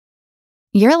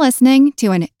You're listening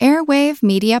to an Airwave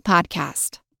Media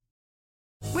Podcast.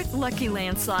 With Lucky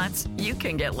Land Slots, you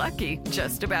can get lucky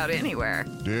just about anywhere.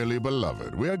 Dearly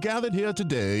beloved, we are gathered here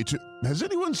today to... Has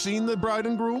anyone seen the bride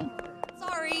and groom?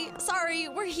 Sorry,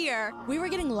 we're here. We were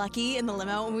getting lucky in the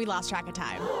limo and we lost track of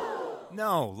time.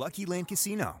 No, Lucky Land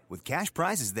Casino, with cash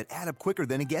prizes that add up quicker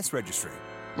than a guest registry.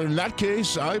 In that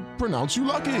case, I pronounce you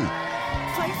lucky.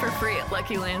 Play for free at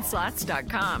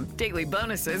LuckyLandSlots.com. Daily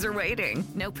bonuses are waiting.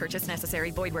 No purchase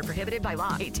necessary. Void where prohibited by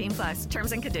law. 18+.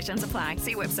 Terms and conditions apply.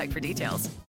 See website for details.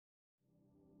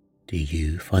 Do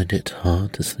you find it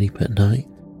hard to sleep at night?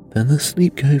 Then the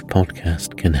Sleep Cove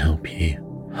podcast can help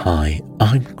you. Hi,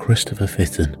 I'm Christopher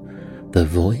Fitton, the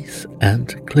voice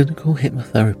and clinical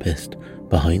hypnotherapist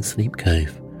behind Sleep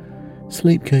Cove.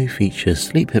 Sleep Cove features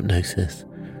sleep hypnosis,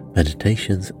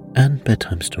 meditations and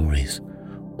bedtime stories,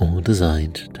 all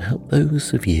designed to help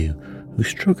those of you who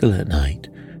struggle at night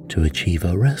to achieve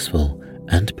a restful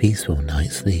and peaceful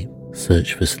night's sleep.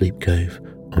 Search for Sleep Cove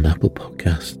on Apple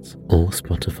Podcasts or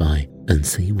Spotify and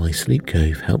see why Sleep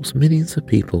Cove helps millions of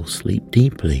people sleep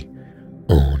deeply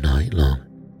all night long.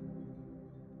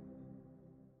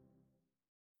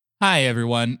 Hi,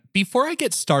 everyone. Before I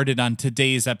get started on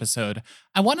today's episode,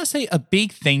 I want to say a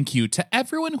big thank you to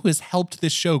everyone who has helped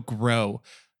this show grow.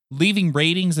 Leaving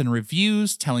ratings and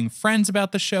reviews, telling friends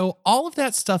about the show, all of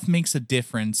that stuff makes a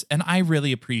difference, and I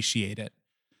really appreciate it.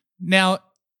 Now,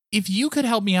 if you could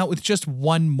help me out with just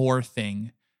one more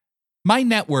thing, my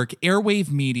network, Airwave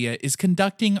Media, is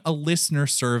conducting a listener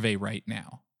survey right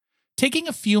now. Taking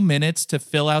a few minutes to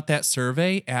fill out that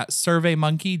survey at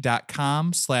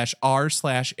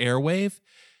surveymonkey.com/r/airwave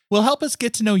will help us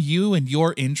get to know you and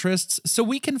your interests so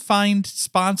we can find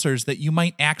sponsors that you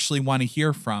might actually want to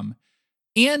hear from.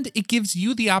 And it gives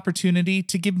you the opportunity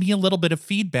to give me a little bit of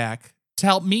feedback to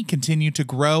help me continue to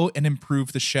grow and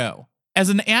improve the show. As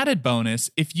an added bonus,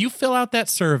 if you fill out that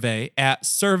survey at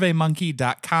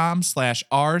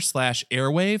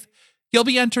surveymonkey.com/r/airwave, you'll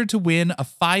be entered to win a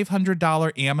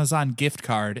 $500 Amazon gift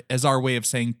card as our way of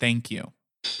saying thank you.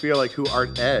 Feel like who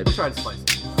art Ed? We'll try to spice it.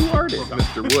 Who art it?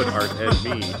 Mr. Wood art Ed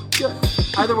me. Good.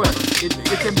 Either way,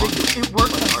 it's ambiguous. It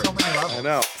works on so many levels. I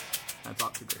know. That's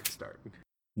off to a great start.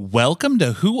 Welcome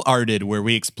to Who Arted, where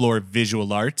we explore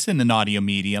visual arts in an audio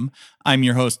medium. I'm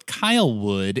your host, Kyle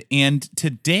Wood, and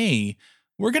today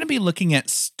we're going to be looking at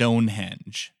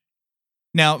Stonehenge.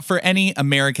 Now, for any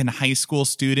American high school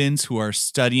students who are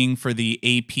studying for the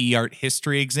AP Art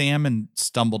History exam and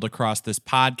stumbled across this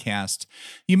podcast,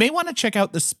 you may want to check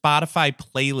out the Spotify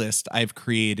playlist I've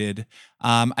created.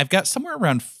 I've got somewhere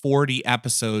around 40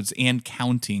 episodes and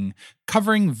counting,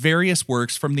 covering various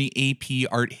works from the AP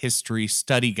Art History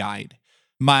Study Guide.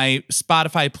 My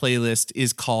Spotify playlist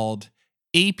is called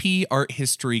AP Art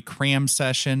History Cram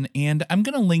Session, and I'm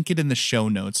going to link it in the show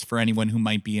notes for anyone who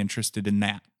might be interested in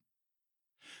that.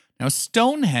 Now,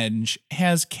 Stonehenge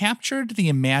has captured the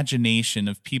imagination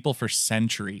of people for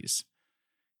centuries.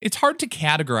 It's hard to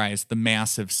categorize the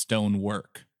massive stone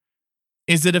work.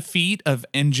 Is it a feat of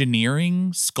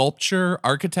engineering, sculpture,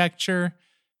 architecture?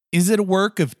 Is it a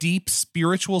work of deep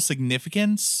spiritual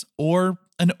significance, or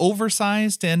an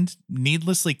oversized and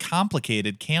needlessly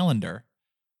complicated calendar?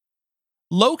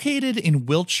 Located in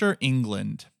Wiltshire,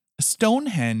 England,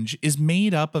 Stonehenge is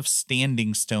made up of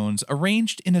standing stones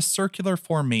arranged in a circular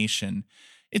formation.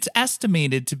 It's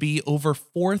estimated to be over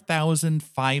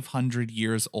 4,500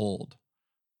 years old.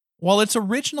 While its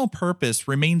original purpose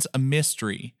remains a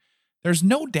mystery, there's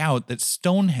no doubt that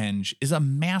Stonehenge is a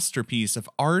masterpiece of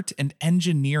art and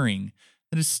engineering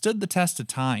that has stood the test of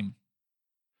time.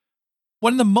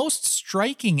 One of the most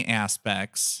striking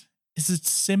aspects is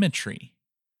its symmetry.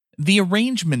 The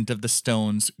arrangement of the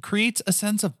stones creates a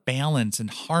sense of balance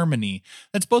and harmony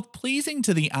that's both pleasing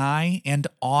to the eye and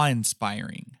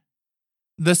awe-inspiring.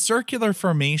 The circular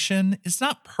formation is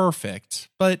not perfect,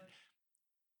 but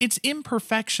its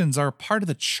imperfections are part of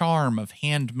the charm of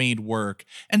handmade work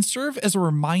and serve as a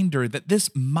reminder that this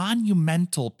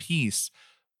monumental piece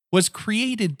was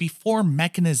created before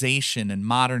mechanization and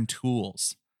modern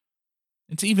tools.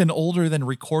 It's even older than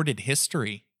recorded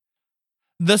history.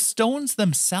 The stones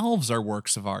themselves are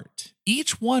works of art.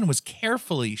 Each one was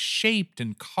carefully shaped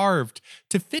and carved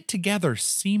to fit together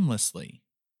seamlessly.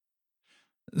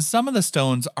 Some of the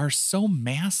stones are so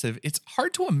massive, it's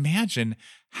hard to imagine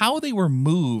how they were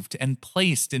moved and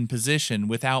placed in position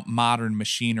without modern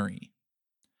machinery.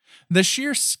 The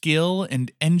sheer skill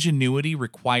and ingenuity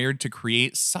required to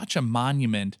create such a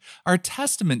monument are a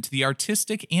testament to the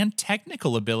artistic and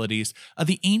technical abilities of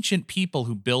the ancient people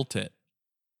who built it.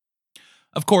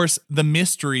 Of course, the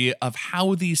mystery of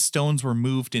how these stones were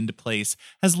moved into place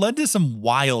has led to some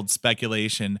wild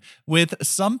speculation, with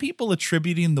some people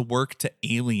attributing the work to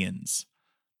aliens.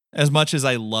 As much as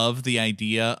I love the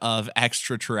idea of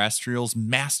extraterrestrials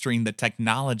mastering the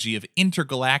technology of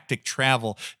intergalactic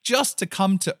travel just to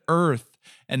come to Earth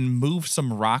and move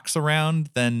some rocks around,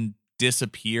 then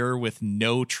disappear with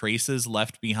no traces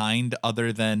left behind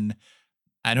other than,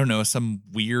 I don't know, some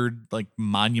weird, like,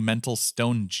 monumental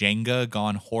stone Jenga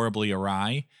gone horribly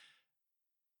awry.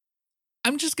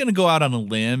 I'm just going to go out on a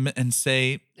limb and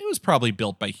say it was probably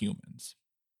built by humans.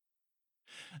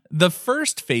 The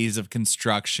first phase of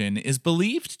construction is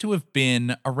believed to have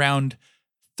been around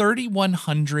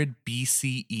 3100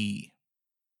 BCE.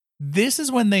 This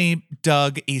is when they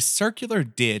dug a circular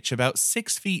ditch about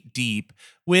 6 feet deep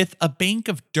with a bank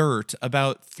of dirt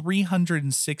about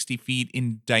 360 feet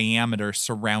in diameter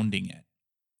surrounding it.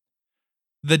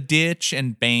 The ditch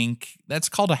and bank, that's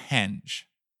called a henge.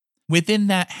 Within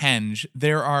that henge,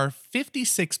 there are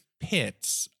 56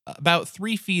 pits about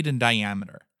 3 feet in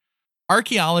diameter.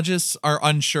 Archaeologists are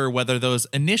unsure whether those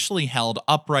initially held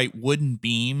upright wooden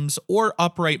beams or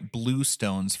upright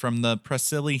bluestones from the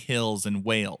Preseli Hills in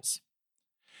Wales.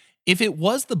 If it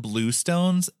was the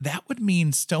bluestones, that would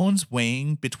mean stones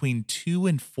weighing between 2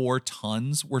 and 4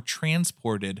 tons were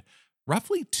transported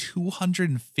roughly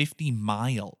 250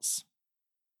 miles.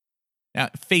 Now,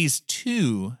 phase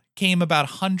 2 came about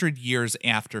 100 years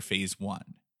after phase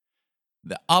 1.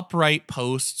 The upright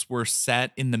posts were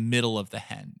set in the middle of the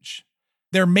henge.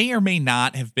 There may or may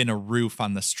not have been a roof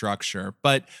on the structure,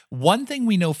 but one thing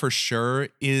we know for sure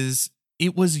is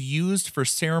it was used for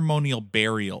ceremonial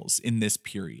burials in this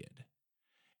period.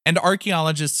 And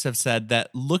archaeologists have said that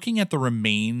looking at the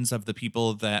remains of the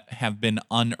people that have been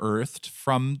unearthed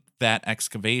from that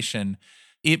excavation,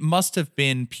 it must have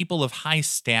been people of high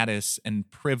status and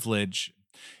privilege.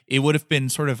 It would have been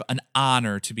sort of an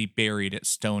honor to be buried at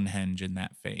Stonehenge in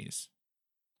that phase.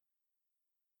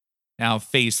 Now,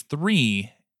 phase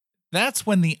 3, that's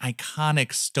when the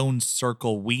iconic stone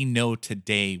circle we know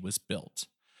today was built.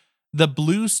 The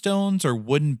bluestones or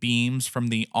wooden beams from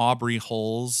the Aubrey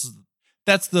holes,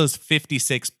 that's those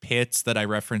 56 pits that I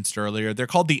referenced earlier. They're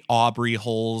called the Aubrey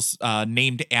holes,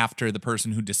 named after the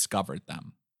person who discovered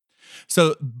them.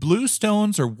 So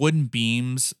bluestones or wooden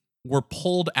beams were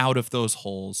pulled out of those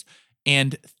holes,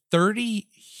 and 30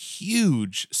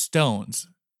 huge stones,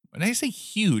 when I say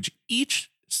huge, each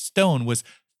stone was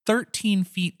 13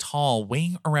 feet tall,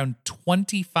 weighing around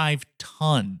 25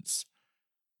 tons.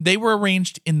 They were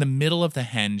arranged in the middle of the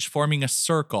henge, forming a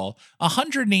circle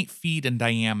 108 feet in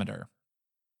diameter.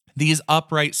 These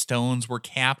upright stones were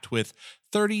capped with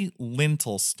 30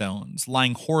 lintel stones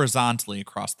lying horizontally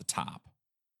across the top.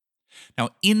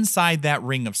 Now, inside that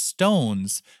ring of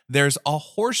stones, there's a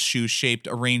horseshoe-shaped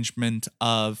arrangement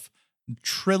of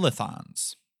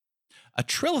trilithons. A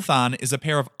trilithon is a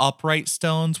pair of upright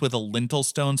stones with a lintel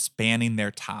stone spanning their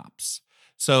tops.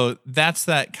 So that's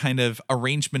that kind of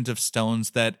arrangement of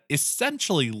stones that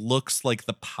essentially looks like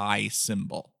the pi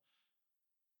symbol.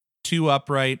 2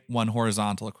 upright, 1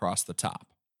 horizontal across the top.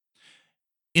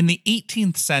 In the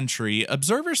 18th century,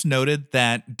 observers noted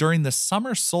that during the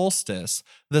summer solstice,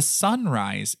 the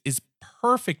sunrise is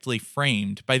perfectly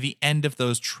framed by the end of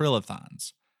those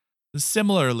trilithons.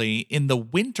 Similarly, in the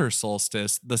winter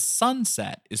solstice, the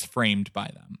sunset is framed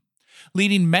by them,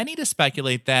 leading many to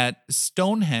speculate that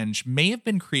Stonehenge may have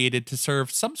been created to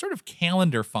serve some sort of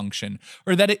calendar function,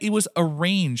 or that it was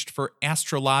arranged for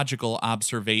astrological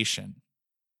observation.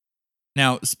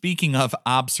 Now, speaking of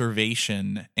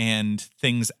observation and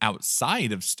things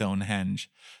outside of Stonehenge,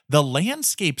 the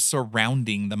landscape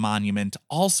surrounding the monument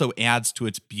also adds to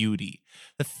its beauty.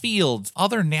 The fields,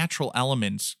 other natural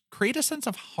elements create a sense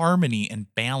of harmony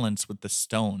and balance with the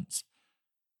stones.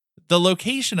 The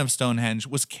location of Stonehenge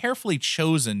was carefully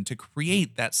chosen to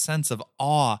create that sense of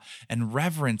awe and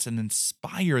reverence and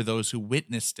inspire those who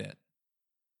witnessed it.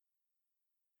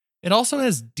 It also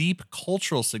has deep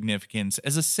cultural significance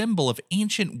as a symbol of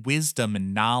ancient wisdom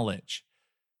and knowledge.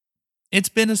 It's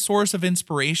been a source of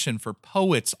inspiration for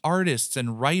poets, artists,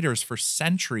 and writers for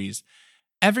centuries.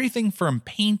 Everything from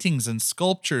paintings and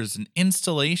sculptures and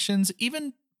installations,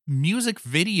 even music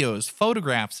videos,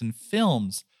 photographs, and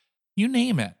films. You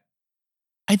name it.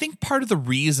 I think part of the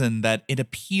reason that it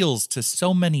appeals to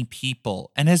so many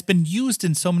people and has been used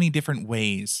in so many different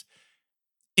ways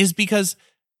is because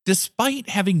despite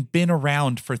having been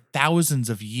around for thousands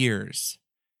of years,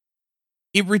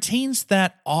 it retains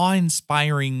that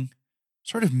awe-inspiring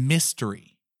sort of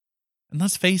mystery. And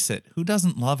let's face it, who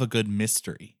doesn't love a good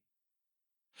mystery?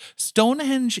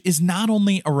 Stonehenge is not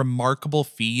only a remarkable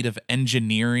feat of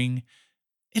engineering,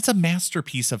 It's a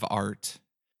masterpiece of art.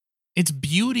 Its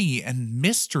beauty and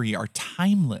mystery are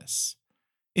timeless.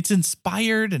 It's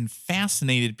inspired and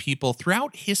fascinated people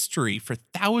throughout history for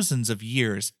thousands of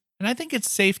years, and I think it's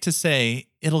safe to say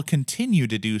it'll continue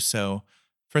to do so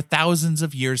for thousands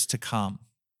of years to come.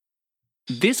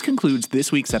 This concludes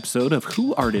this week's episode of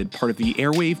Who Arted, part of the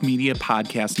Airwave Media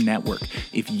Podcast Network.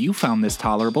 If you found this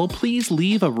tolerable, please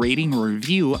leave a rating or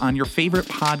review on your favorite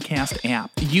podcast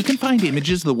app. You can find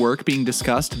images of the work being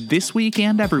discussed this week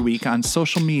and every week on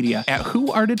social media at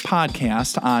Who Arted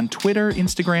Podcast on Twitter,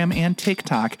 Instagram, and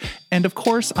TikTok, and of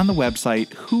course on the website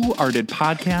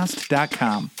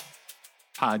whoartedpodcast.com.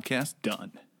 Podcast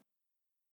done.